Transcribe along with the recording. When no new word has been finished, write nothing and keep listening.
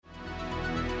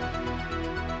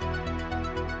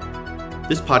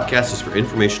This podcast is for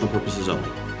informational purposes only.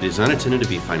 It is not intended to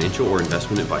be financial or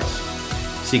investment advice.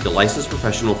 Seek a licensed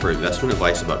professional for investment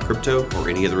advice about crypto or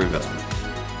any other investment.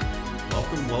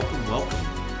 Welcome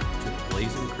to the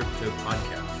Blazing Crypto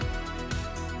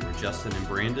Podcast. We're Justin and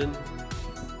Brandon,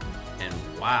 and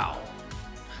wow,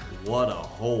 what a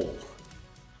hole.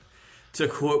 To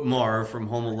quote Marv from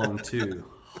Home Alone 2,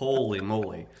 holy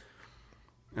moly.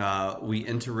 We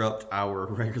interrupt our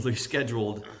regularly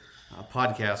scheduled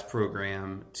podcast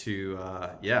program to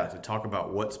talk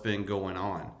about what's been going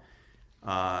on.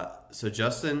 So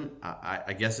Justin,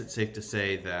 I guess it's safe to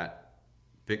say that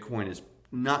Bitcoin is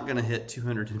not going to hit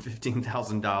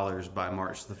 $215,000 by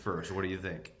March the 1st. What do you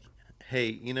think?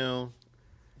 Hey,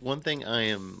 one thing I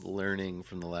am learning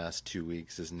from the last 2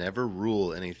 weeks is never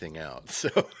rule anything out. So,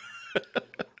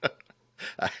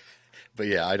 but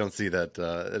yeah, I don't see that.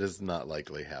 It is not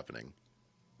likely happening.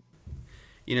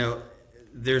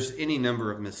 There's any number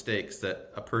of mistakes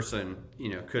that a person,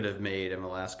 could have made in the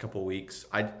last couple of weeks.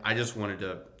 I just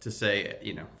wanted to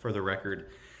say, for the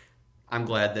record, I'm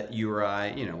glad that you or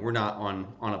I, we're not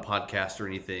on a podcast or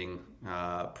anything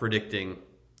predicting,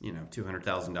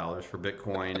 $200,000 for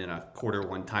Bitcoin in a quarter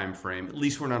one time frame. At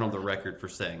least we're not on the record for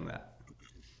saying that.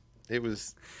 It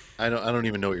was, I don't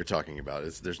even know what you're talking about.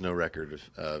 There's no record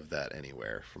of that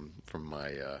anywhere from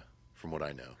what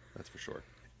I know. That's for sure.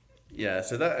 Yeah,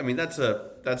 so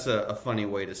that's a funny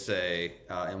way to say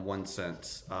in one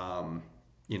sense.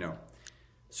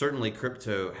 Certainly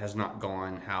crypto has not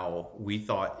gone how we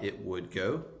thought it would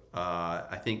go.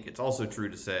 I think it's also true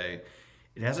to say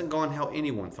it hasn't gone how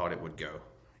anyone thought it would go.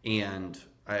 And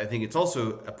I think it's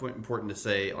also important to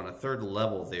say on a third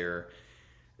level there,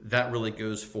 that really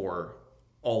goes for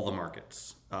all the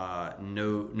markets.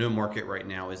 No market right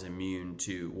now is immune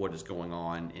to what is going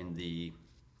on in the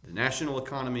national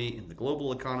economy, in the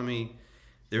global economy.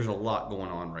 There's a lot going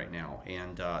on right now.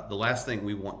 And the last thing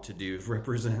we want to do is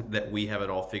represent that we have it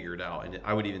all figured out. And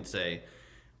I would even say,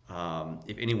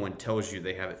 if anyone tells you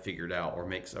they have it figured out or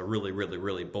makes a really, really,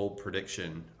 really bold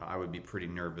prediction, I would be pretty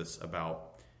nervous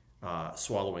about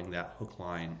swallowing that hook,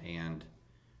 line, and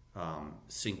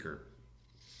sinker.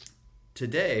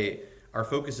 Today, our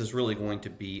focus is really going to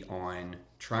be on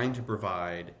trying to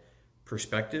provide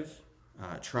perspective,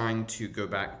 trying to go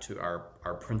back to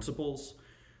our principles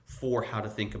for how to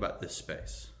think about this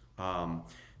space.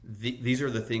 These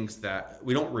are the things that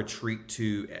we don't retreat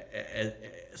to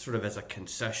sort of as a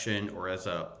concession or as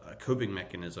a coping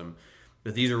mechanism,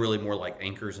 but these are really more like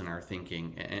anchors in our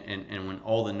thinking. And when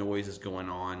all the noise is going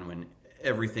on, when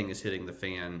everything is hitting the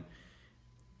fan,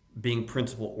 being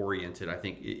principle oriented, I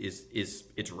think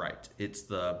it's right. It's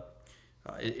the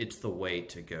way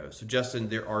to go. So Justin,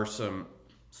 there are some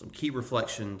key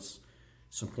reflections,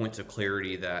 some points of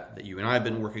clarity that you and I have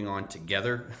been working on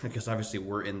together, because obviously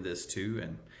we're in this too,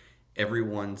 and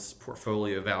everyone's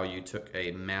portfolio value took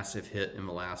a massive hit in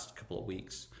the last couple of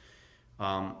weeks.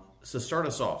 So start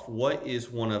us off. What is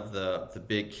one of the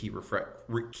big key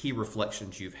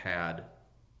reflections you've had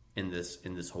in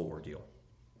this whole ordeal?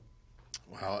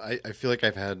 Wow, I feel like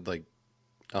I've had like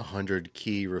 100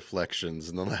 key reflections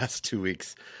in the last 2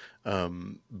 weeks,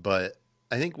 but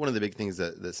I think one of the big things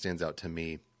that stands out to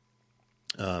me,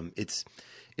 it's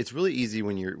really easy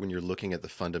when you're looking at the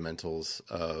fundamentals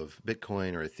of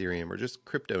Bitcoin or Ethereum or just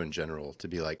crypto in general to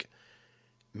be like,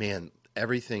 man,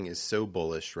 everything is so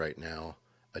bullish right now.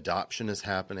 Adoption is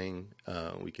happening.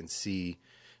 We can see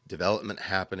development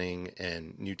happening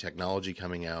and new technology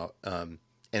coming out.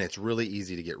 And it's really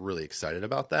easy to get really excited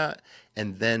about that.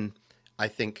 And then I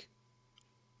think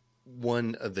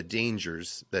one of the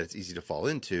dangers that it's easy to fall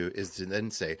into is to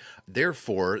then say,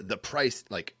 therefore, the price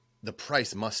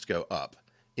must go up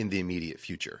in the immediate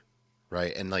future,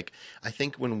 right? And I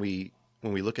think when we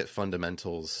look at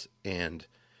fundamentals and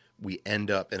we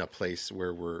end up in a place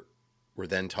where we're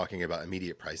then talking about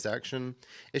immediate price action,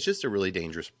 it's just a really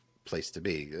dangerous place to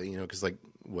be, because like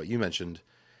what you mentioned,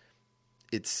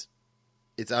 it's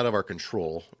out of our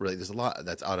control, really. There's a lot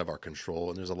that's out of our control,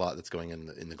 and there's a lot that's going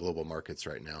in the global markets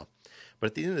right now. But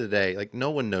at the end of the day, no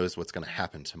one knows what's going to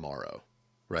happen tomorrow,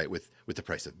 right? With the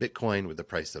price of Bitcoin, with the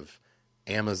price of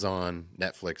Amazon,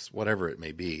 Netflix, whatever it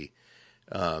may be,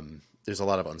 there's a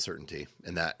lot of uncertainty,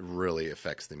 and that really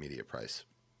affects the immediate price.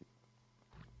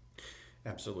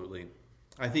 Absolutely.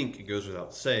 I think it goes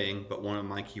without saying, but one of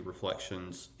my key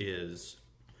reflections is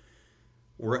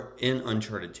we're in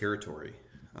uncharted territory.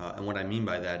 And what I mean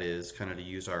by that is, kind of to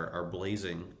use our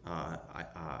blazing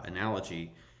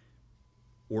analogy,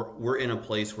 we're in a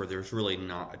place where there's really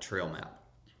not a trail map.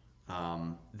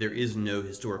 There is no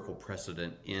historical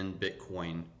precedent in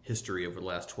Bitcoin history over the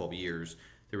last 12 years.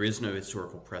 There is no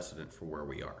historical precedent for where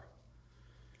we are.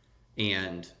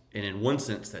 And in one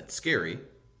sense, that's scary.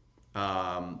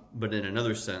 But in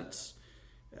another sense,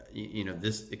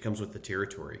 it comes with the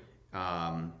territory.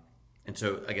 And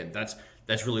so again, that's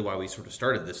really why we sort of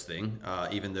started this thing,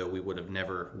 even though we would have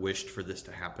never wished for this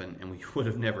to happen and we would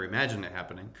have never imagined it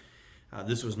happening.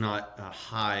 This was not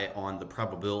high on the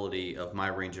probability of my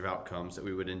range of outcomes that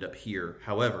we would end up here.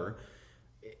 However,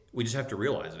 we just have to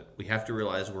realize it. We have to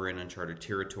realize we're in uncharted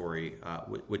territory,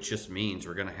 which just means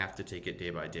we're going to have to take it day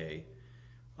by day,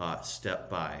 step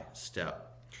by step.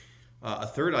 A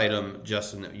third item,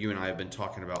 Justin, that you and I have been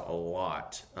talking about a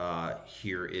lot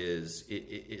here is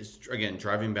again,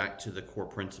 driving back to the core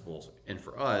principles. And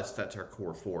for us, that's our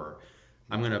core four.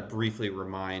 I'm going to briefly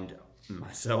remind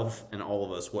myself and all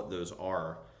of us what those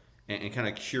are, and kind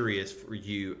of curious for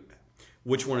you,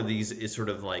 which one of these is sort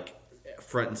of like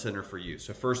front and center for you.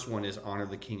 So first one is honor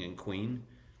the king and queen.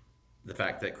 The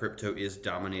fact that crypto is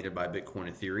dominated by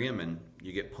Bitcoin, Ethereum, and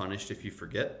you get punished if you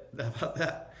forget about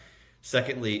that.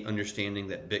 Secondly, understanding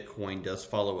that Bitcoin does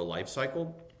follow a life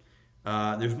cycle.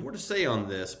 There's more to say on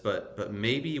this, but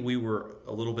maybe we were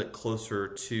a little bit closer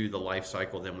to the life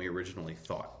cycle than we originally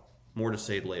thought. More to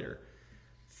say later.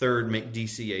 Third, make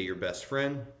DCA your best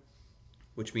friend,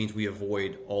 which means we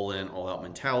avoid all-in, all-out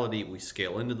mentality. We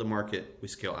scale into the market, we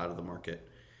scale out of the market.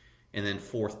 And then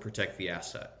fourth, protect the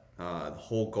asset. The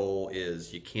whole goal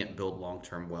is you can't build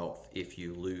long-term wealth if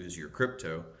you lose your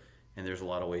crypto, and there's a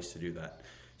lot of ways to do that.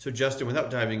 So Justin, without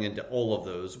diving into all of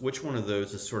those, which one of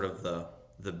those is sort of the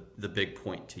big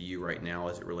point to you right now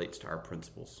as it relates to our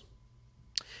principles?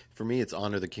 For me, it's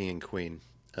honor the king and queen.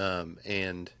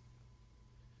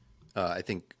 I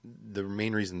think the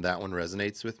main reason that one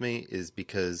resonates with me is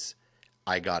because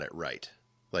I got it right.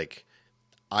 Like,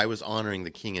 I was honoring the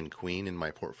king and queen in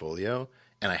my portfolio,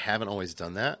 and I haven't always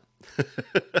done that.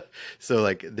 So,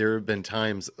 like, there have been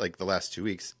times, like the last 2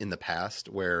 weeks in the past,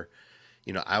 where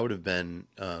I would have been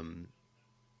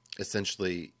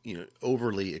essentially,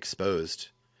 overly exposed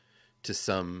to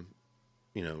some,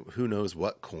 who knows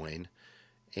what coin.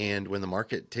 And when the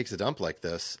market takes a dump like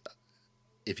this,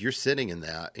 if you're sitting in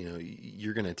that,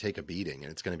 you're going to take a beating,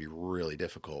 and it's going to be really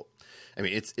difficult. I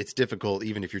mean, it's difficult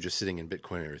even if you're just sitting in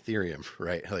Bitcoin or Ethereum,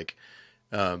 right? Like,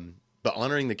 but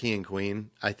honoring the king and queen,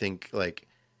 I think, like,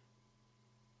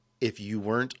 if you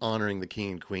weren't honoring the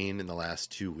king and queen in the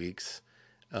last 2 weeks,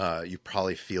 you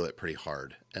probably feel it pretty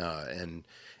hard. And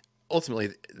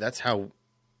ultimately, that's how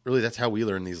we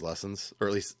learn these lessons, or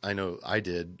at least I know I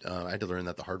did. I had to learn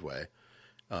that the hard way.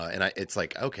 It's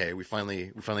like, okay, we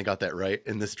finally got that right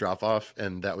in this drop off,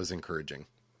 and that was encouraging.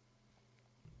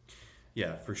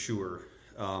 Yeah, for sure.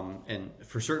 And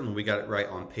for certain, we got it right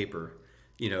on paper.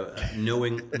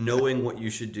 Knowing what you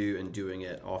should do and doing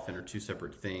it often are two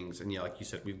separate things. And like you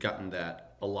said, we've gotten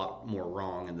that a lot more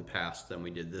wrong in the past than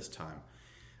we did this time.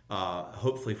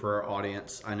 Hopefully for our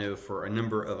audience, I know for a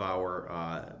number of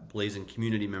our Blazing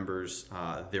community members,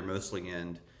 they're mostly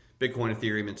in Bitcoin,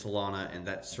 Ethereum, and Solana, and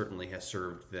that certainly has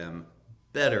served them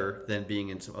better than being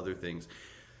in some other things.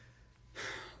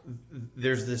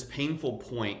 There's this painful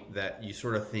point that you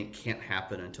sort of think can't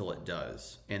happen until it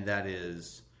does, and that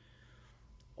is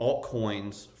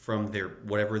altcoins from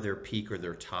whatever their peak or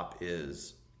their top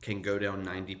is can go down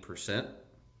 90%,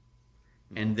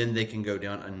 and then they can go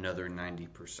down another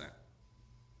 90%.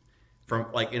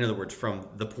 In other words, from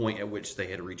the point at which they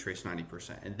had retraced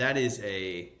 90%. And that is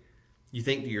you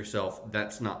think to yourself,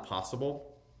 that's not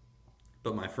possible.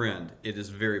 But my friend, it is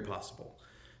very possible.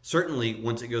 Certainly,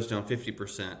 once it goes down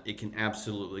 50%, it can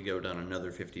absolutely go down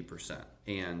another 50%.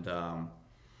 And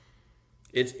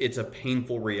it's a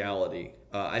painful reality.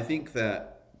 I think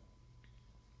that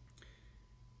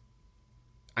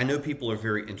I know people are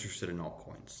very interested in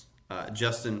altcoins.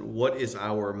 Justin, what is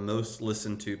our most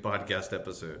listened to podcast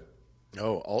episode?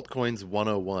 Oh, Altcoins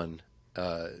 101.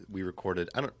 We recorded.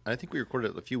 I think we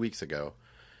recorded it a few weeks ago.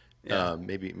 Yeah.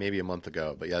 Maybe a month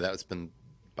ago. But yeah, that's been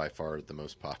by far the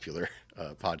most popular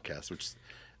podcast, which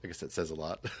I guess that says a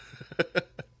lot.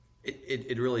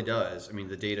 It really does. I mean,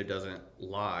 the data doesn't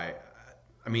lie.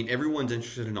 I mean, everyone's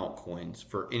interested in altcoins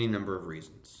for any number of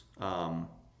reasons.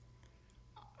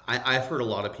 I've heard a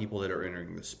lot of people that are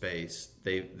entering the space.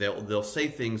 They'll say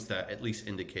things that at least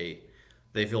indicate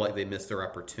they feel like they missed their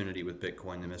opportunity with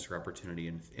Bitcoin. They missed their opportunity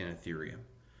in Ethereum.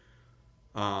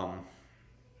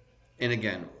 And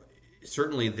again,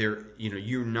 certainly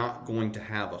you're not going to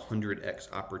have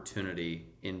 100x opportunity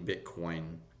in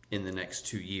Bitcoin in the next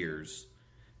 2 years.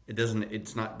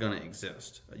 It's not going to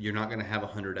exist. You're not going to have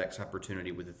 100x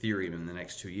opportunity with Ethereum in the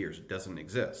next 2 years. It doesn't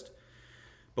exist.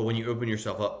 But when you open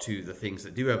yourself up to the things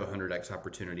that do have 100x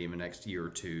opportunity in the next year or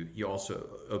two, you also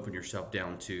open yourself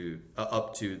down to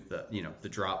up to the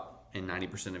drop and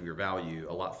 90% of your value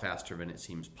a lot faster than it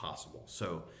seems possible.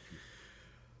 So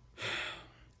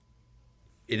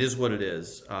it is what it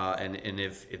is. And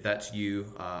if that's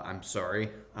you, I'm sorry.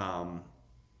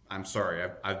 I'm sorry.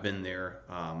 I've been there.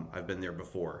 I've been there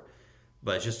before.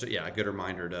 But it's just, a good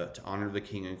reminder to honor the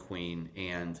king and queen.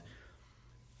 And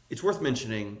it's worth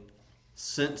mentioning,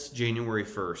 since January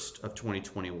 1st of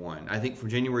 2021, I think from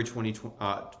January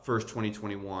 1st,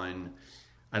 2021,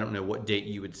 I don't know what date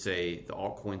you would say the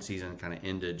altcoin season kind of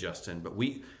ended, Justin, but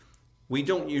we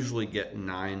don't usually get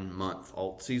 9-month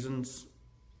alt seasons.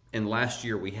 And last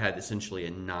year we had essentially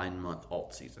a 9-month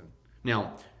alt season.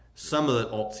 Now, some of the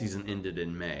alt season ended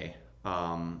in May.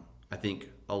 I think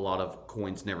a lot of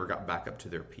coins never got back up to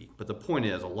their peak. But the point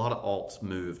is, a lot of alts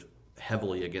moved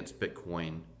heavily against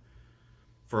Bitcoin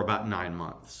for about 9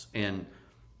 months. And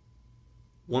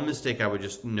one mistake I would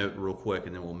just note real quick,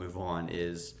 and then we'll move on,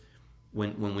 is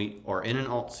when we are in an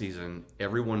alt season,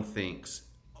 everyone thinks,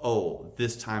 oh,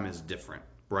 this time is different,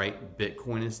 right?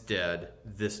 Bitcoin is dead.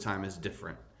 This time is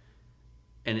different.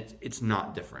 And it's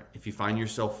not different. If you find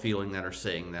yourself feeling that or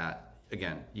saying that,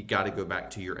 again, you got to go back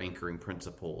to your anchoring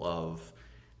principle of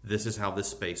this is how this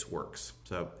space works.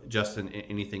 So, Justin,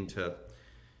 anything that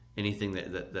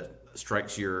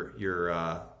strikes your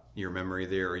memory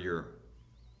there, or your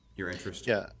interest?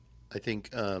 Yeah, I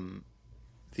think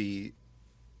the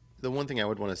one thing I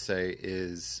would want to say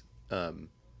is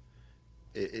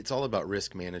it's all about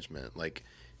risk management. Like,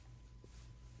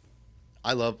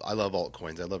 I love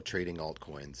altcoins. I love trading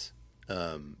altcoins.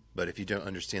 But if you don't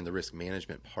understand the risk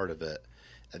management part of it,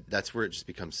 that's where it just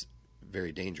becomes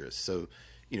very dangerous. So,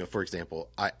 for example,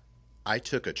 I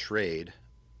took a trade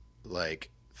like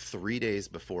 3 days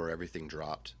before everything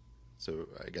dropped. So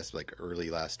I guess like early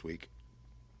last week.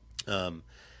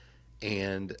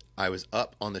 And I was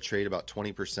up on the trade about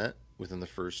 20% within the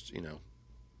first,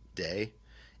 day.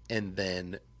 And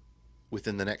then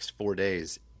within the next 4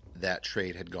 days, that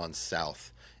trade had gone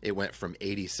south. It went from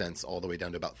 80 cents all the way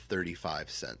down to about 35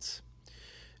 cents.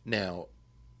 Now,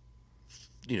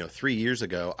 3 years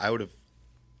ago, I would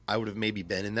have maybe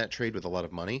been in that trade with a lot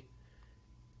of money.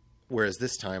 Whereas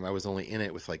this time I was only in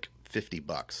it with like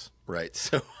 $50, right?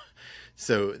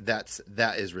 So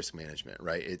that is risk management,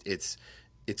 right? It's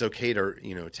okay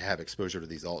to have exposure to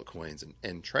these altcoins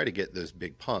and try to get those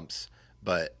big pumps,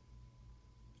 but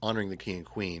honoring the king and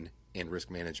queen and risk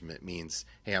management means,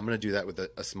 hey, I'm going to do that with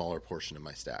a smaller portion of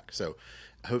my stack. So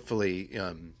hopefully,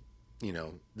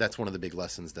 that's one of the big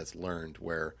lessons that's learned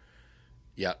where,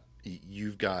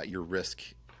 you've got your risk,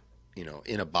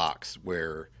 in a box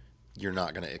where you're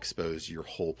not going to expose your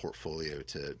whole portfolio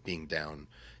to being down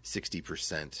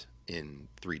 60% in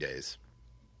 3 days.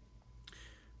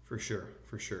 For sure.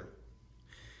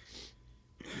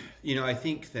 I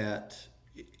think that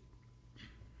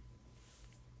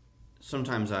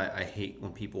sometimes I hate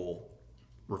when people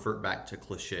revert back to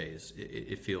cliches.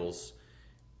 It feels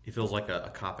like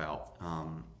a cop-out.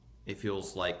 It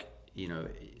feels like,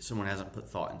 someone hasn't put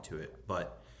thought into it.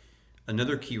 But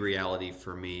another key reality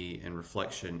for me and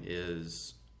reflection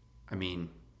is,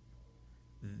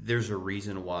 there's a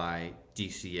reason why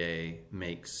DCA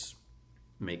makes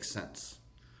sense.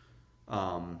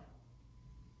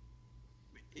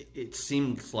 It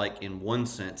seems like, in one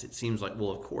sense,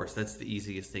 well, of course, that's the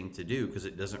easiest thing to do because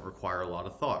it doesn't require a lot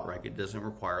of thought, right? It doesn't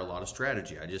require a lot of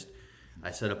strategy.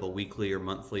 I set up a weekly or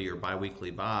monthly or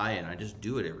bi-weekly buy, and I just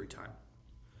do it every time.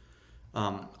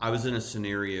 I was in a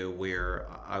scenario where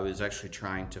I was actually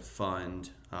trying to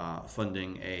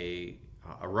funding a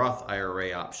Roth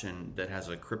IRA option that has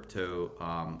a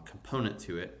crypto component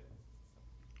to it,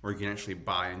 where you can actually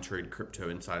buy and trade crypto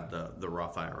inside the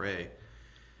Roth IRA.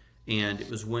 And it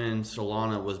was when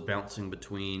Solana was bouncing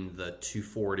between the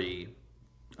 240,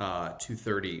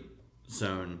 230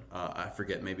 zone, I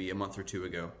forget, maybe a month or two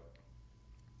ago.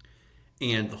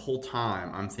 And the whole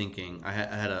time I'm thinking, I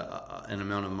had an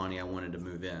amount of money I wanted to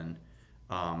move in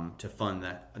to fund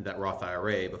that Roth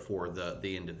IRA before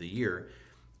the end of the year.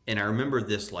 And I remember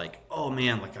this like, oh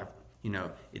man, like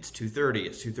it's 230,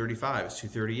 it's 235, it's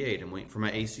 238. I'm waiting for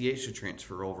my ACH to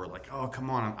transfer over. Like, oh,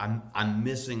 come on, I'm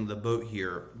missing the boat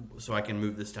here so I can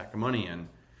move this stack of money in.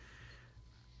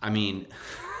 I'm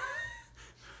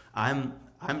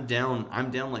down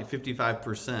like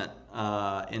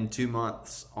 55% in 2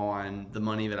 months on the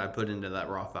money that I put into that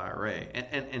Roth IRA.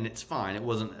 And it's fine. It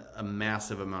wasn't a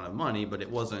massive amount of money, but it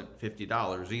wasn't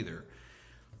 $50 either.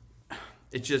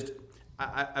 It's just,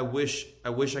 I wish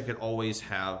I could always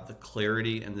have the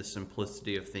clarity and the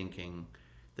simplicity of thinking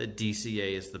that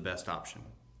DCA is the best option.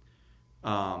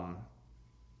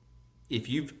 If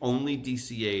you've only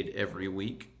DCA'd every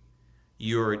week,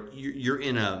 you're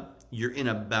in a you're in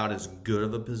about as good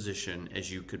of a position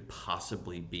as you could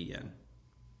possibly be in.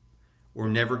 We're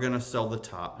never going to sell the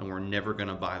top, and we're never going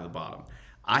to buy the bottom.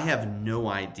 I have no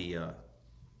idea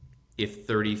if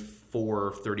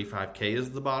 34, 35K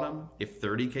is the bottom, if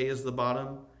 30K is the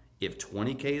bottom, if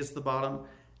 20K is the bottom.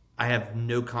 I have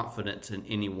no confidence in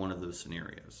any one of those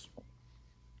scenarios.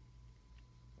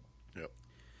 Yep.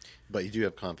 But you do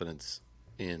have confidence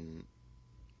in,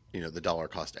 the dollar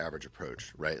cost average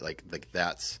approach, right? Like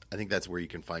I think that's where you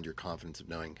can find your confidence of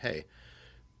knowing, hey,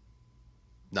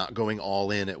 not going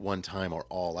all in at one time or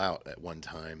all out at one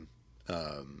time.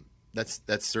 That's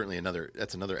certainly another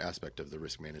aspect of the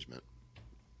risk management.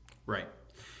 Right.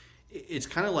 It's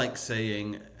kind of like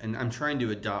saying, and I'm trying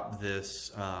to adopt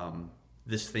this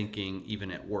this thinking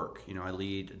even at work. I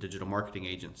lead a digital marketing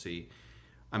agency.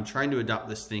 I'm trying to adopt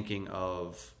this thinking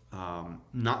of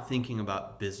not thinking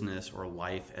about business or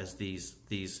life as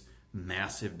these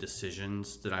massive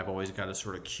decisions that I've always got to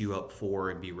sort of queue up for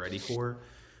and be ready for,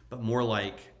 but more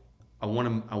like I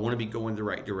want to be going the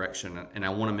right direction, and I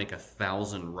want to make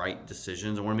 1,000 right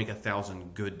decisions. I want to make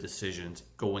 1,000 good decisions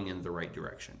going in the right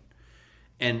direction.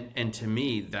 And to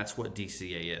me, that's what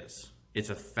DCA is. It's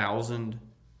 1,000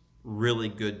 really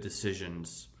good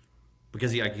decisions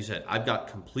because, like you said, I've got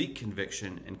complete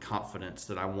conviction and confidence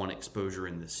that I want exposure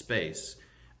in this space.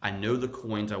 I know the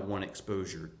coins I want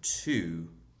exposure to.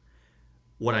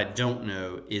 What I don't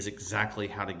know is exactly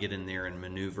how to get in there and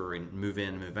maneuver and move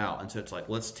in, move out. And so it's like,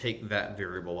 let's take that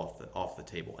variable off the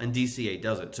table. And DCA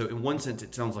does it. So in one sense,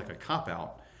 it sounds like a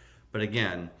cop-out. But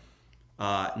again,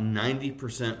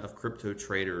 90% of crypto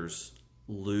traders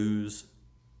lose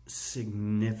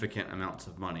significant amounts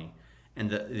of money. And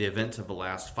the events of the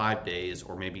last 5 days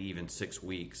or maybe even 6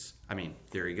 weeks, I mean,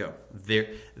 there you go.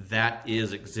 That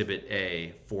is Exhibit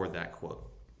A for that quote.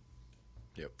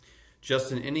 Yep.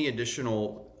 Justin, any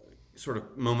additional sort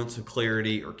of moments of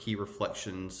clarity or key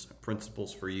reflections,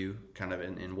 principles for you kind of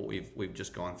in what we've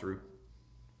just gone through?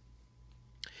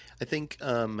 I think I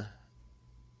don't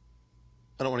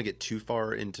want to get too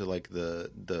far into like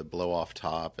the blow off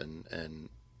top and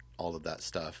all of that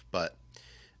stuff, but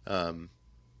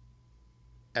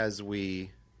as we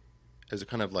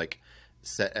kind of like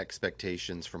set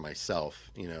expectations for myself,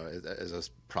 as I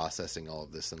was processing all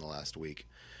of this in the last week,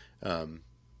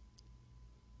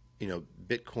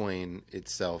 Bitcoin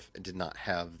itself did not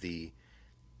have the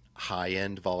high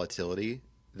end volatility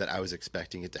that I was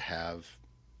expecting it to have,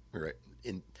 right,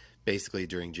 in basically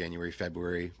during January,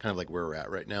 February, kind of like where we're at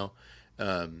right now.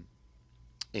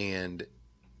 And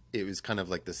it was kind of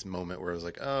like this moment where I was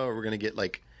like, oh, we're going to get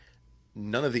like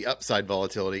none of the upside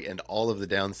volatility and all of the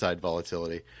downside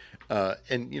volatility.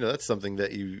 And that's something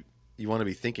that you want to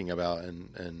be thinking about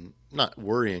and not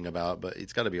worrying about, but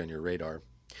it's got to be on your radar.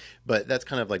 But that's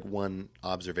kind of like one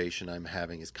observation I'm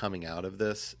having is coming out of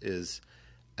this is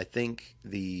I think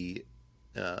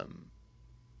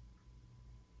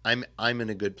I'm in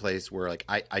a good place where like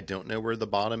I don't know where the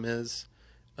bottom is,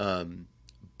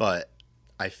 but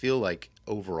I feel like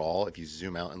overall, if you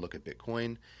zoom out and look at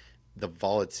Bitcoin, the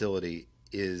volatility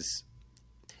it's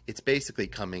basically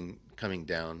coming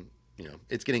down.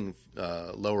 It's getting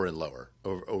lower and lower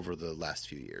over the last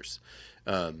few years.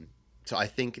 So I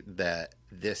think that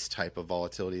this type of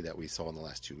volatility that we saw in the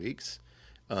last 2 weeks,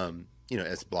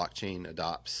 as blockchain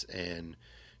adopts and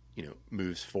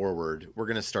moves forward, we're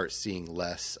going to start seeing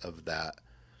less of that,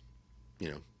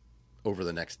 over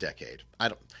the next decade. I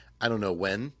don't know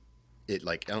when I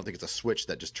don't think it's a switch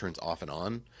that just turns off and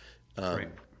on. Right.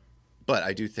 But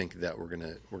I do think that we're going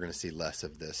to see less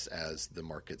of this as the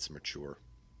markets mature.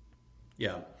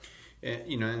 Yeah.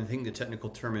 And I think the technical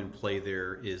term in play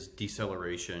there is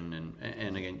deceleration.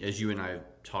 And again, as you and I have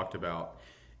talked about,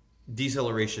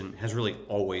 deceleration has really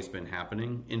always been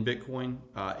happening in Bitcoin.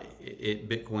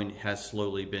 Bitcoin has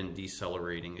slowly been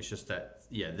decelerating. It's just that,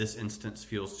 this instance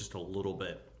feels just a little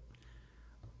bit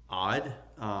odd.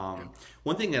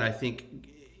 One thing that I think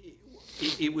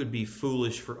it would be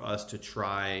foolish for us to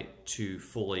try to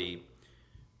fully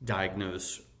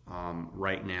diagnose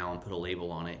right now and put a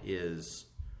label on it is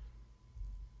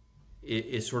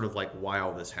sort of like why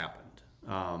all this happened.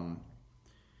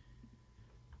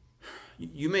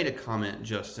 You made a comment,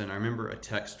 Justin. I remember a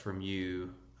text from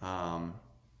you.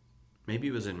 Maybe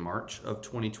it was in March of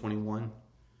 2021.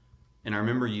 And I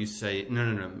remember you say,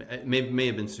 no. It may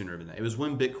have been sooner than that. It was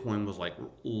when Bitcoin was like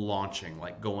launching,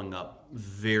 like going up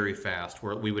very fast,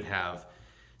 where we would have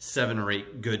 7 or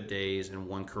 8 good days and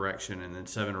one correction, and then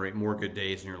 7 or 8 more good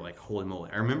days, and you're like, holy moly.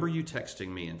 I remember you texting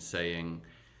me and saying,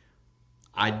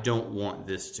 I don't want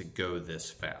this to go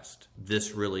this fast.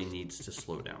 This really needs to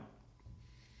slow down.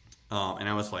 And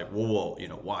I was like, whoa,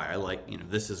 why? I like,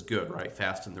 this is good, right?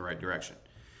 Fast in the right direction.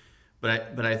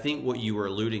 But I think what you were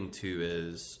alluding to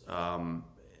is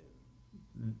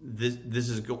this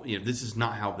is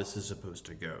not how this is supposed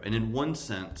to go. And in one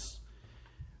sense,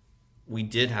 we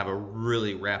did have a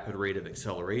really rapid rate of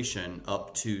acceleration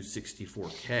up to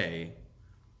 64K,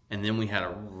 and then we had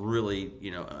a really,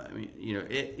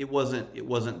 it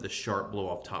wasn't the sharp blow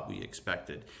off top we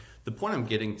expected. The point I'm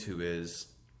getting to is,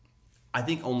 I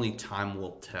think only time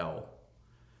will tell.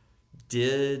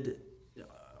 Did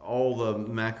all the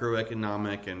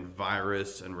macroeconomic and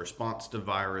virus and response to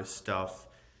virus stuff,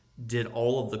 did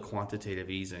all of the quantitative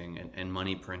easing and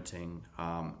money printing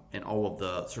and all of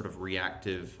the sort of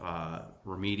reactive,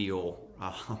 remedial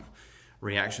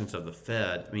reactions of the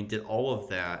Fed, I mean, did all of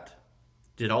that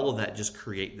just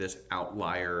create this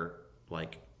outlier,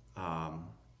 like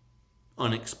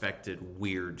unexpected,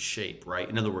 weird shape, right?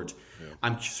 In other words,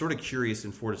 I'm sort of curious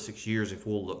in 4 to 6 years if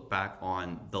we'll look back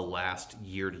on the last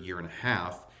year to year and a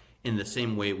half in the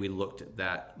same way we looked at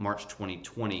that March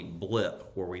 2020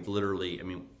 blip where we literally,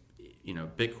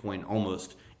 Bitcoin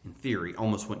almost, in theory,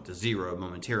 almost went to zero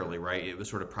momentarily, right? It was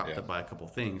sort of propped up by a couple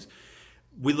of things.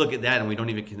 We look at that and we don't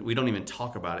even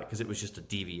talk about it because it was just a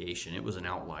deviation. It was an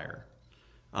outlier.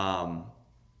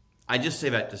 I just say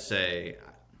that to say,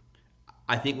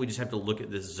 I think we just have to look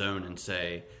at this zone and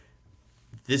say,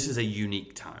 this is a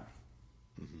unique time.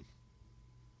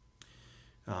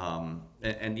 And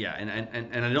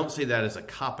I don't say that as a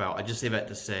cop-out. I just say that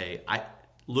to say,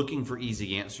 looking for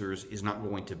easy answers is not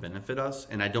going to benefit us,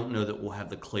 and I don't know that we'll have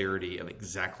the clarity of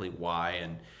exactly why.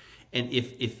 And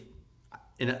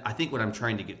I think what I'm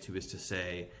trying to get to is to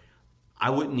say,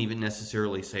 I wouldn't even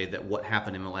necessarily say that what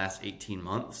happened in the last 18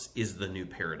 months is the new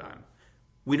paradigm.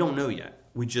 We don't know yet.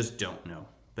 We just don't know.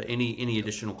 But any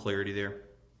additional clarity there?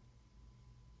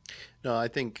 No, I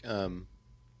think the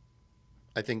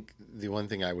one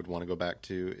thing I would want to go back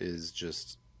to is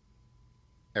just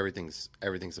everything's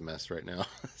a mess right now.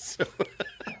 So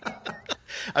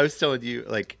I was telling you,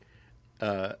 like,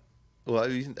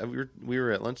 we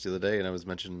were at lunch the other day, and I was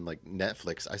mentioning like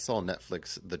Netflix. I saw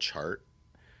Netflix, the chart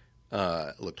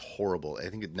looked horrible. I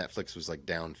think Netflix was like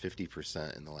down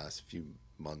 50% in the last few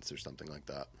months or something like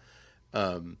that.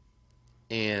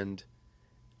 And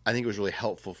I think it was really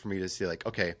helpful for me to see, like,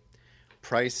 okay,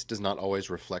 price does not always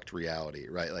reflect reality,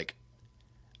 right? Like,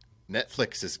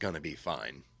 Netflix is going to be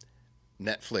fine.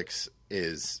 Netflix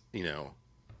is,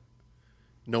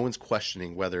 no one's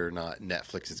questioning whether or not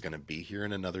Netflix is going to be here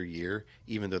in another year,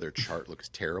 even though their chart looks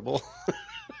terrible.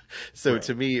 So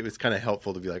to me, it was kind of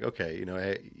helpful to be like, okay,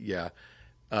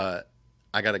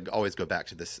 I got to always go back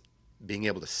to this, being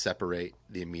able to separate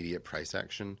the immediate price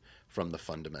action from the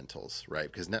fundamentals,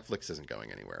 right? Because Netflix isn't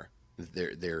going anywhere.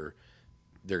 They're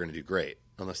going to do great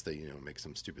unless they, make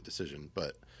some stupid decision.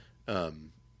 But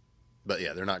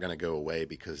yeah, they're not going to go away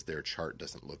because their chart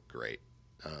doesn't look great.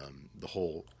 The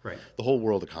whole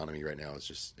world economy right now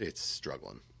is it's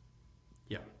struggling.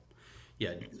 Yeah.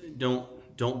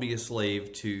 Don't be a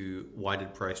slave to why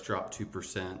did price drop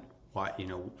 2%? Why,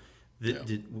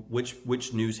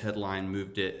 which news headline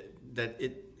moved it?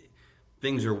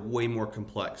 Things are way more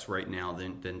complex right now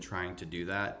than trying to do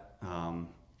that.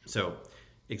 So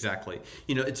exactly.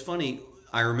 It's funny.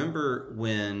 I remember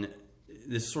when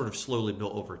this sort of slowly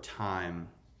built over time,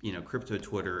 crypto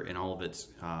Twitter and all of its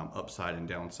upside and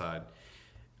downside.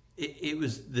 It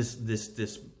was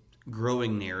this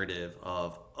growing narrative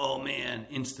of, oh man,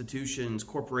 institutions,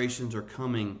 corporations are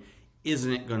coming.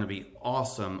 Isn't it going to be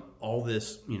awesome? All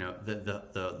this,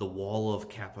 the wall of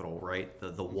capital, right?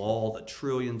 The wall, the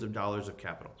trillions of dollars of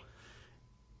capital.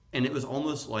 And it was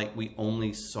almost like we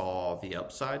only saw the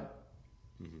upside.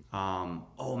 Mm-hmm.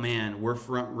 Oh man, we're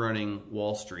front running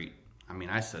Wall Street. I mean,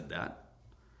 I said that.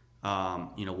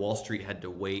 Wall Street had to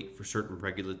wait for certain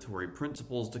regulatory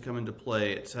principles to come into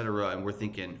play, et cetera. And we're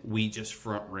thinking we just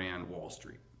front ran Wall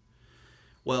Street.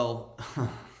 Well,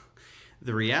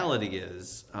 the reality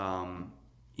is,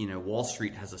 Wall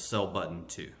Street has a sell button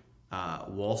too.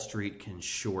 Wall Street can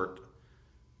short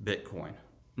Bitcoin,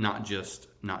 not just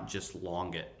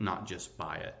long it, not just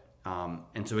buy it.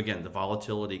 And so again, the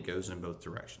volatility goes in both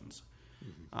directions.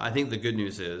 Mm-hmm. I think the good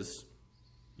news is,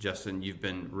 Justin, you've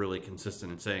been really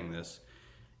consistent in saying this.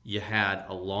 You had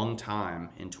a long time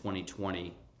in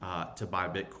 2020 to buy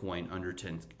Bitcoin under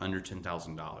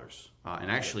 $10,000,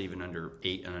 and actually even under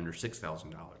 $8,000 and under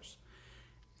 $6,000.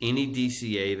 Any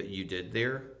DCA that you did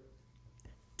there,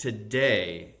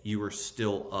 today you are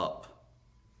still up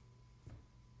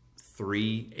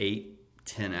 3, 8,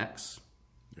 10x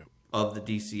of the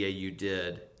DCA you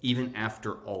did, even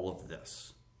after all of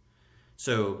this.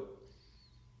 So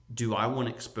do I want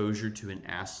exposure to an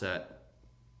asset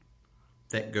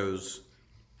that goes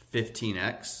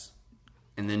 15x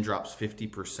and then drops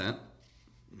 50%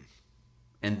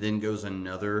 and then goes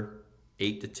another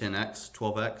 8 to 10x,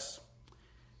 12x?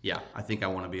 Yeah, I think I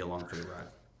want to be along for the ride.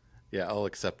 Yeah, I'll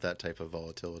accept that type of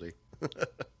volatility.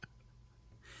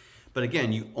 But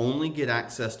again, you only get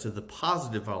access to the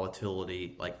positive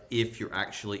volatility like if you're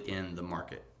actually in the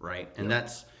market, right? And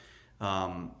that's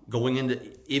going into,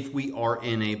 if we are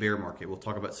in a bear market, we'll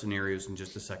talk about scenarios in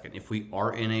just a second. If we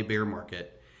are in a bear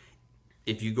market,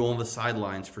 if you go on the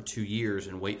sidelines for 2 years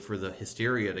and wait for the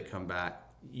hysteria to come back,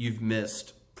 you've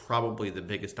missed probably the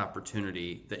biggest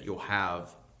opportunity that you'll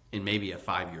have in maybe a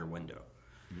 5-year window.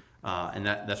 And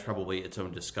that's probably its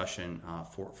own discussion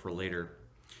for later.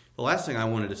 The last thing I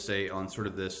wanted to say on sort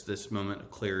of this moment of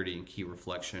clarity and key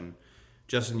reflection,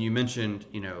 Justin, you mentioned,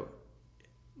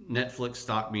 Netflix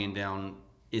stock being down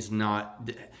is not,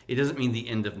 it doesn't mean the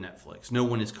end of Netflix. No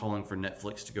one is calling for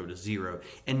Netflix to go to zero.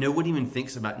 And no one even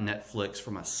thinks about Netflix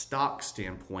from a stock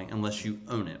standpoint unless you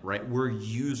own it, right? We're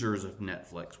users of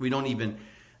Netflix. We don't even,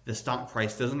 the stock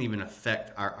price doesn't even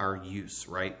affect our use,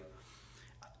 right?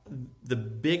 The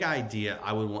big idea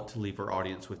I would want to leave our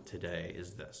audience with today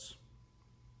is this.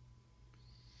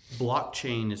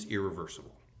 Blockchain is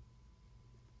irreversible.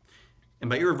 And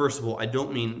by irreversible, I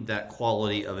don't mean that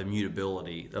quality of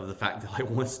immutability, of the fact that like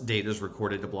once data is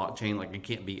recorded to blockchain, like it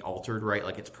can't be altered, right?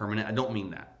 Like it's permanent. I don't mean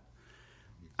that.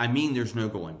 I mean there's no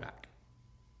going back.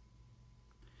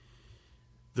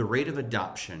 The rate of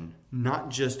adoption, not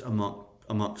just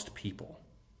amongst people.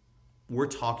 We're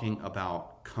talking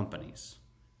about companies.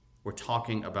 We're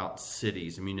talking about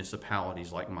cities and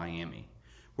municipalities like Miami.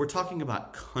 We're talking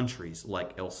about countries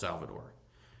like El Salvador.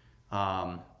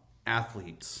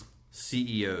 Athletes,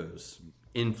 CEOs,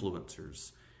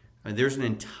 influencers. I mean, there's an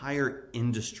entire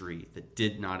industry that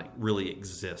did not really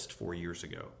exist 4 years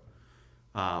ago.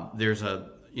 There's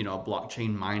a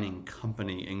blockchain mining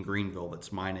company in Greenville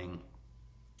that's mining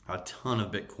a ton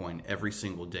of Bitcoin every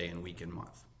single day and week and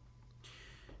month.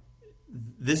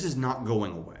 This is not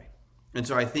going away. And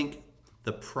so I think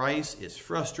the price is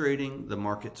frustrating. The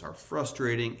markets are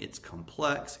frustrating. It's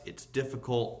complex. It's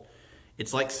difficult.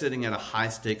 It's like sitting at a high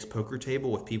stakes poker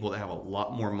table with people that have a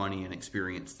lot more money and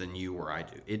experience than you or I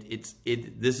do.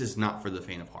 This is not for the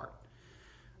faint of heart.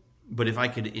 But if I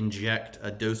could inject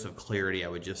a dose of clarity, I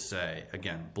would just say,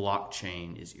 again,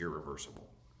 blockchain is irreversible.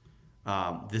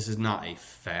 This is not a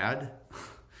fad.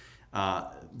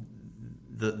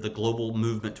 The global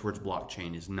movement towards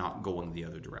blockchain is not going the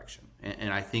other direction.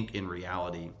 And I think in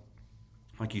reality,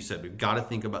 like you said, we've got to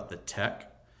think about the tech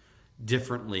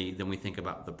differently than we think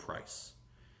about the price.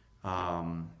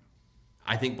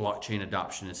 I think blockchain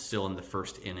adoption is still in the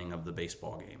first inning of the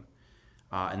baseball game.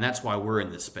 And that's why we're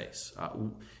in this space.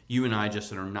 You and I,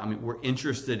 Justin, are not, we're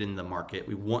interested in the market.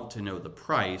 We want to know the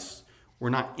price.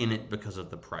 We're not in it because of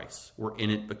the price. We're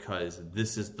in it because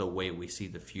this is the way we see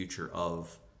the future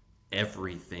of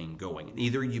everything going. And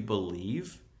either you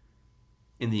believe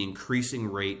in the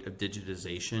increasing rate of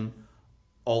digitization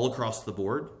all across the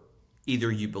board,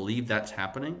 either you believe that's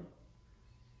happening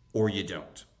or you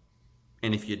don't.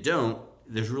 And if you don't,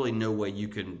 there's really no way you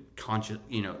can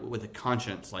with a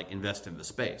conscience, like invest in the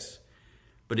space.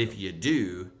 But if you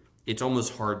do, it's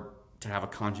almost hard to have a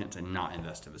conscience and not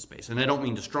invest in the space. And I don't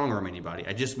mean to strong arm anybody.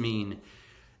 I just mean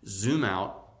zoom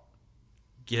out,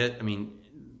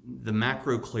 the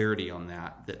macro clarity on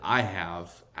that I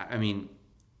have.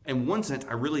 In one sense,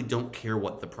 I really don't care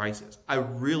what the price is. I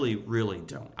really, really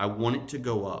don't. I want it to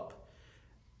go up.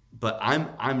 But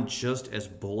I'm just as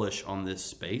bullish on this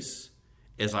space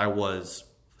as I was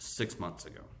 6 months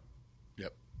ago.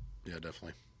 Yep. Yeah,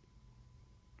 definitely.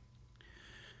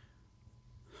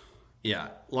 Yeah,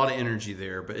 a lot of energy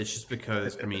there, but it's just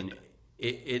because,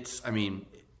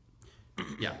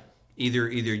 yeah, either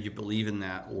you believe in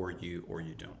that or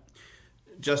you don't.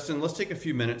 Justin, let's take a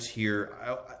few minutes here.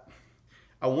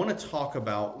 I want to talk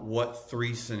about what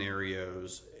 3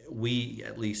 scenarios we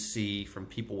at least see from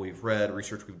people we've read,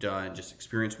 research we've done, just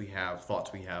experience we have,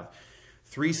 thoughts we have.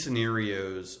 3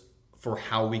 scenarios for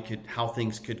how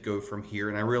things could go from here.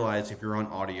 And I realize if you're on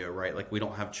audio, right, like we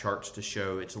don't have charts to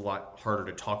show. It's a lot harder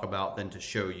to talk about than to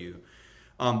show you.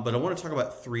 But I want to talk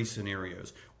about 3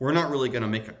 scenarios. We're not really going to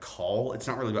make a call. It's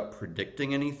not really about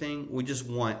predicting anything.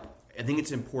 I think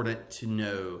it's important to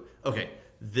know, okay,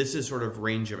 this is sort of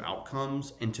range of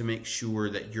outcomes, and to make sure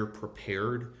that you're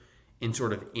prepared in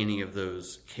sort of any of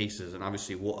those cases. And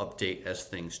obviously we'll update as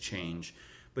things change.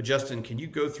 But Justin, can you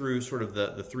go through sort of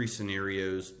the 3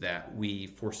 scenarios that we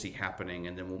foresee happening,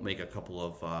 and then we'll make a couple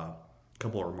of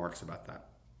remarks about that.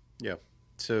 Yeah.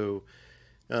 So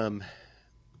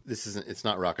it's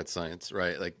not rocket science,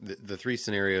 right? Like the three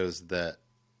scenarios that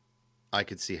I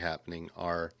could see happening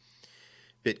are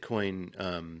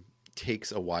Bitcoin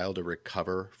takes a while to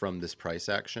recover from this price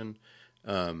action.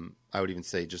 I would even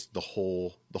say just the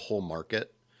whole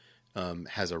market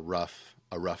has a rough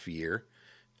year,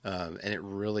 and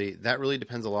that really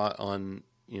depends a lot on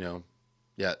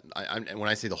yeah. When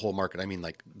I say the whole market, I mean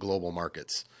like global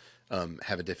markets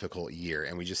have a difficult year,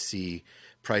 and we just see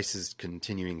prices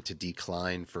continuing to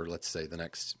decline for, let's say, the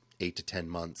next 8 to 10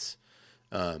 months.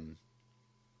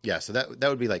 Yeah, so that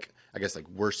would be like, I guess, like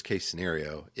worst case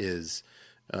scenario is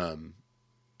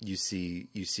you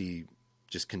see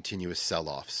just continuous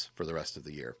sell-offs for the rest of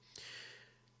the year.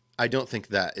 I don't think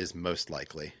that is most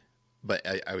likely, but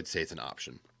I would say it's an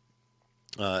option.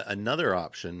 Another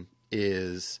option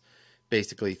is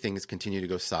basically things continue to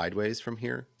go sideways from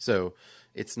here. So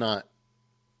it's not,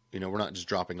 we're not just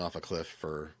dropping off a cliff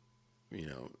for,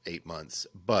 8 months,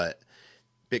 but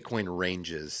Bitcoin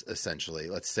ranges essentially,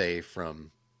 let's say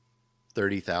from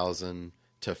 30,000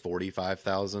 to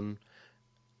 45,000,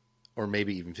 or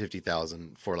maybe even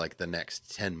 50,000 for like the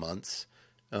next 10 months,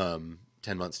 10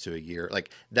 months to a year.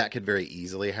 Like that could very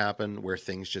easily happen where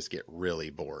things just get really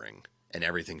boring and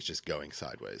everything's just going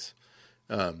sideways.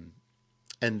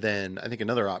 And then I think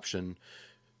another option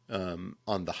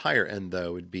on the higher end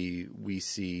though would be we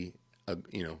see a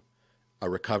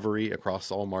recovery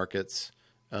across all markets,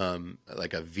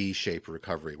 like a V-shaped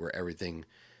recovery where everything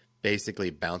basically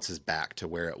bounces back to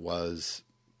where it was,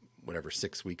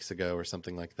 6 weeks ago or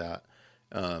something like that,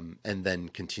 and then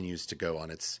continues to go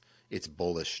on its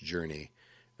bullish journey.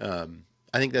 I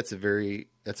think that's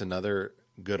another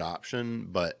good option,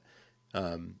 but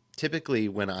typically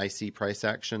when I see price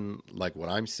action like what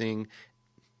I'm seeing,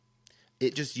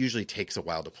 it just usually takes a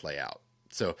while to play out.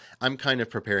 So I'm kind of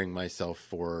preparing myself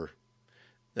for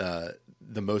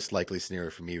the most likely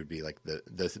scenario for me would be like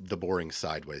the boring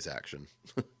sideways action.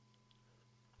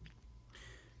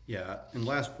 Yeah, and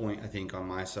last point I think on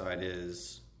my side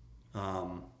is,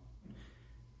 I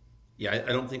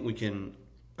don't think we can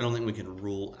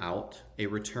rule out a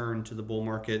return to the bull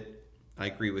market. I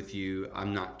agree with you.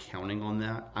 I'm not counting on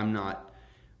that. I'm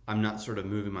not sort of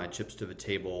moving my chips to the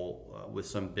table with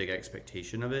some big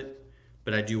expectation of it,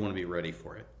 but I do want to be ready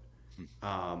for it.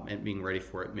 And being ready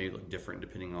for it may look different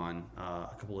depending on a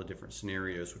couple of different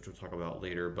scenarios, which we'll talk about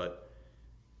later. But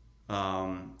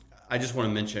I just want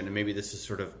to mention, and maybe this is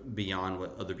sort of beyond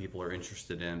what other people are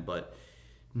interested in, but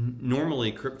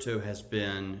normally crypto has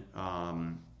been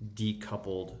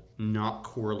decoupled, not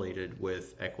correlated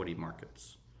with equity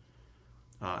markets.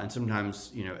 And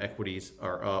sometimes, equities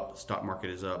are up, stock market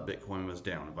is up, Bitcoin was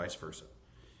down, and vice versa.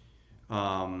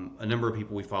 A number of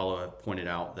people we follow have pointed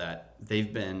out that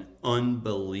they've been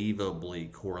unbelievably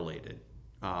correlated,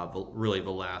 really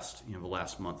the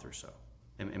last month or so,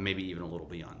 and maybe even a little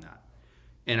beyond that.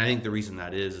 And I think the reason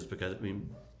that is because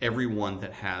everyone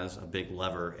that has a big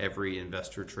lever, every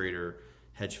investor, trader,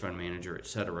 hedge fund manager, et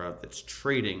cetera, that's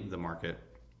trading the market,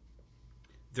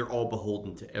 they're all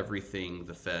beholden to everything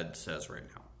the Fed says right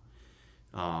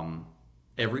now.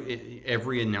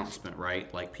 Every announcement,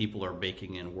 right? Like people are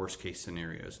baking in worst case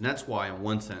scenarios. And that's why in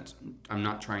one sense, I'm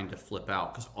not trying to flip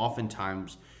out, because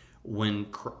oftentimes when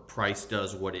price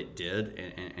does what it did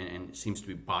and it seems to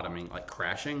be bottoming, like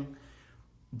crashing,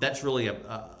 that's really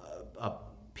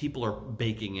people are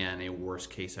baking in a worst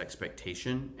case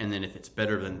expectation. And then if it's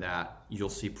better than that, you'll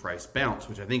see price bounce,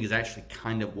 which I think is actually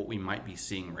kind of what we might be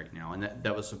seeing right now. And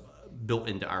that was built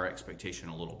into our expectation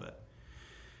a little bit.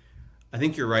 I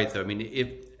think you're right, though.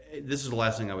 If this is the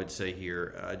last thing I would say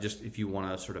here, just if you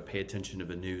want to sort of pay attention to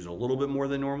the news a little bit more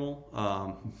than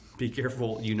normal, be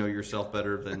careful. You know yourself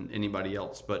better than anybody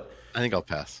else. But I think I'll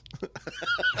pass.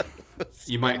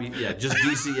 You might be, just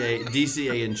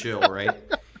DCA and chill, right?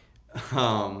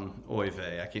 Oy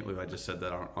vey, I can't believe I just said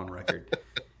that on record.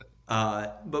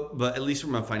 But at least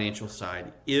from a financial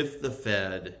side, if the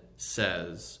Fed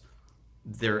says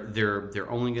they're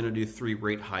only going to do 3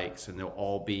 rate hikes and they'll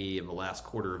all be in the last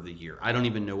quarter of the year, I don't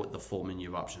even know what the full menu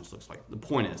of options looks like. The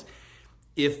point is,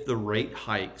 if the rate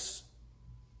hikes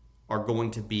are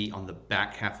going to be on the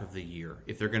back half of the year,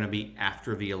 if they're going to be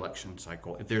after the election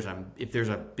cycle, if there's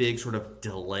a big sort of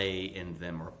delay in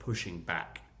them or pushing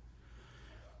back,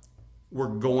 we're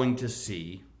going to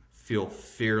feel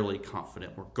fairly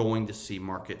confident, we're going to see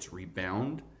markets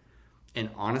rebound. And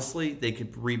honestly, they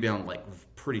could rebound like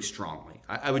pretty strongly.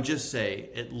 I would just say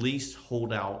at least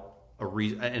hold out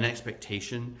an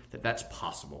expectation that that's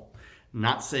possible.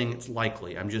 Not saying it's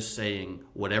likely. I'm just saying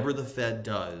whatever the Fed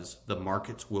does, the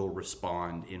markets will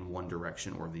respond in one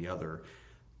direction or the other.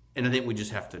 And I think we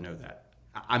just have to know that.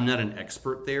 I'm not an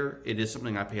expert there. It is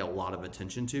something I pay a lot of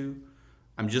attention to.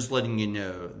 I'm just letting you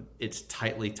know it's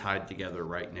tightly tied together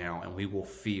right now, and we will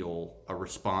feel a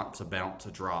response, a bounce,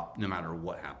 a drop, no matter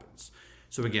what happens.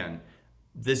 So again,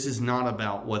 this is not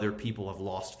about whether people have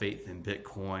lost faith in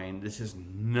Bitcoin. This has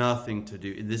nothing to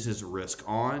do. This is risk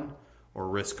on or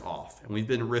risk off, and we've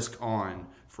been risk on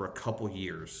for a couple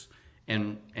years,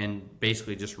 and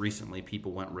basically just recently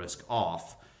people went risk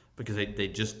off because they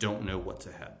just don't know what's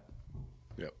ahead.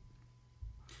 Yep.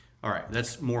 All right,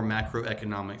 that's more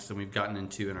macroeconomics than we've gotten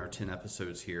into in our 10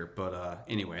 episodes here. But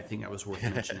anyway, I think that was worth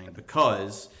mentioning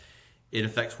because it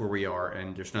affects where we are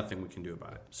and there's nothing we can do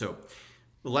about it. So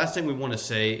the last thing we want to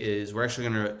say is we're actually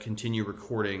going to continue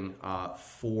recording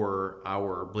for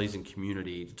our Blazing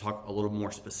community to talk a little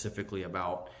more specifically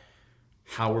about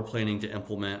how we're planning to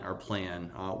implement our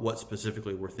plan, what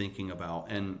specifically we're thinking about.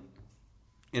 And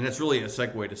it's really a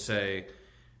segue to say,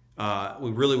 we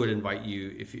really would invite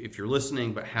you, if you're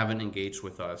listening but haven't engaged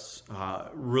with us,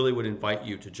 really would invite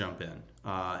you to jump in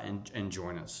and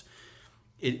join us.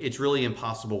 It's really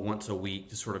impossible once a week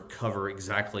to sort of cover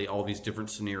exactly all these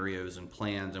different scenarios and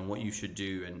plans and what you should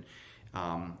do. And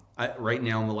right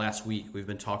now in the last week, we've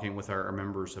been talking with our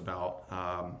members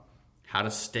about how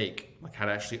to stake, like how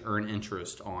to actually earn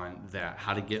interest on that,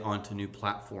 how to get onto new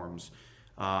platforms,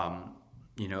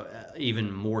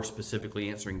 even more specifically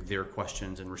answering their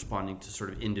questions and responding to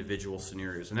sort of individual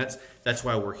scenarios. And that's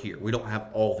why we're here. We don't have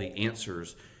all the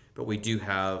answers, but we do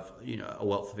have a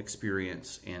wealth of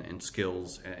experience and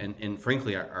skills, and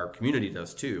frankly, our community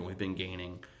does too. And we've been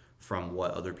gaining from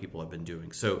what other people have been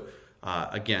doing. So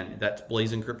again, that's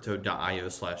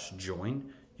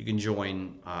blazingcrypto.io/join. You can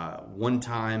join one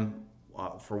time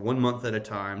for 1 month at a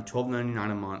time,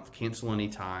 $12.99 a month, cancel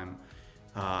anytime.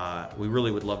 We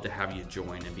really would love to have you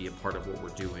join and be a part of what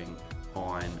we're doing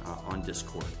on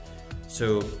Discord.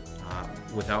 So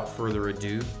without further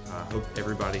ado, hope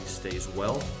everybody stays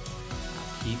well.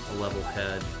 Keep a level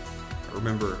head.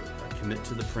 Remember, commit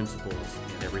to the principles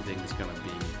and everything is going to be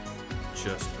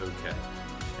just okay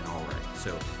and all right.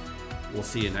 So we'll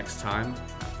see you next time.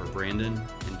 For Brandon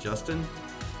and Justin,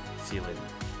 see you later.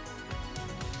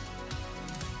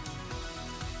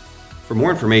 For more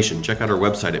information, check out our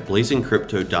website at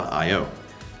blazingcrypto.io.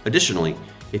 Additionally,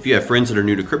 if you have friends that are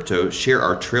new to crypto, share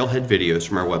our trailhead videos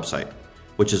from our website,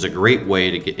 which is a great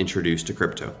way to get introduced to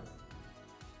crypto.